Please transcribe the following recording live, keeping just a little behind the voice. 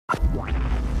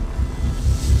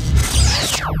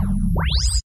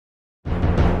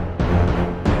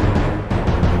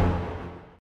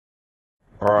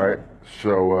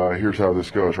So here's how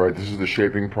this goes, right? This is the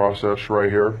shaping process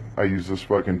right here. I use this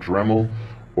fucking Dremel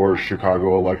or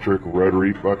Chicago Electric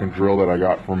rotary fucking drill that I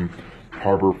got from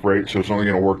Harbor Freight. So it's only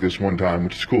going to work this one time,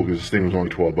 which is cool because this thing was only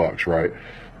 12 bucks, right?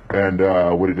 And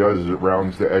what it does is it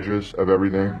rounds the edges of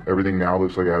everything. Everything now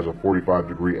looks like it has a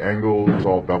 45-degree angle. It's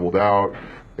all beveled out,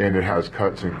 and it has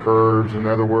cuts and curves. In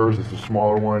other words, it's a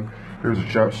smaller one. Here's a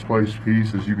chef's place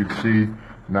piece, as you can see.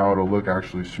 Now it'll look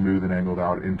actually smooth and angled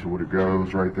out into what it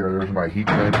goes right there. There's my heat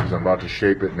gun because I'm about to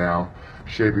shape it now.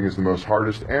 Shaping is the most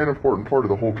hardest and important part of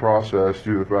the whole process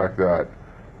due to the fact that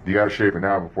you got to shape it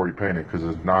now before you paint it, because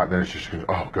if not, then it's just,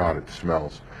 oh god, it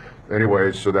smells.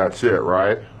 Anyways, so that's it,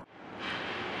 right?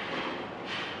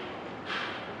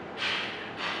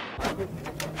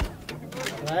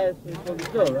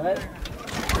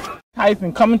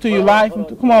 Tyson coming to your life.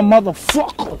 Come on,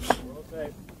 motherfuckers.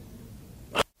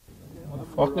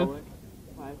 Motherfuckers.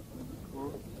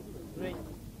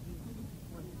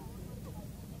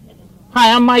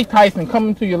 Hi, I'm Mike Tyson,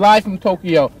 coming to you live from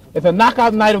Tokyo. It's a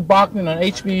knockout night of boxing on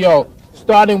HBO,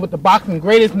 starting with the boxing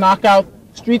greatest knockout,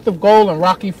 Streets of Gold and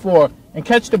Rocky IV. And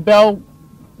catch the bell.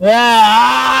 Yeah!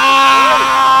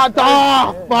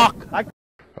 Oh, fuck!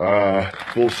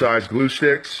 Full-size glue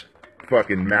sticks,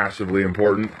 fucking massively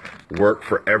important. Work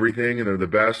for everything, and they're the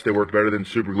best. They work better than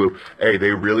super glue. Hey,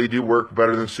 they really do work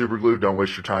better than super glue. Don't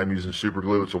waste your time using super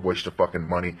glue. It's a waste of fucking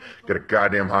money. Get a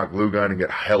goddamn hot glue gun and get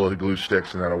hella glue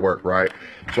sticks, and that'll work, right?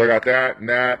 So I got that and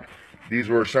that. These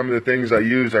were some of the things I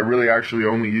used. I really actually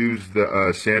only used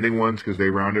the sanding ones because they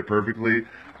round it perfectly.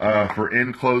 For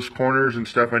in-close corners and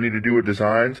stuff I need to do with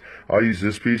designs, I'll use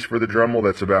this piece for the Dremel.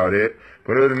 That's about it.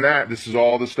 But other than that, this is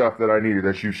all the stuff that I needed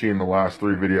that you've seen in the last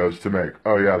 3 videos to make.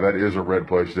 Oh yeah, that is a red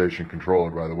PlayStation controller,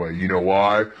 by the way. You know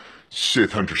why?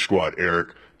 Sith Hunter Squad, Eric.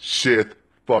 Sith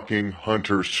fucking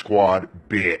Hunter Squad,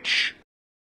 bitch.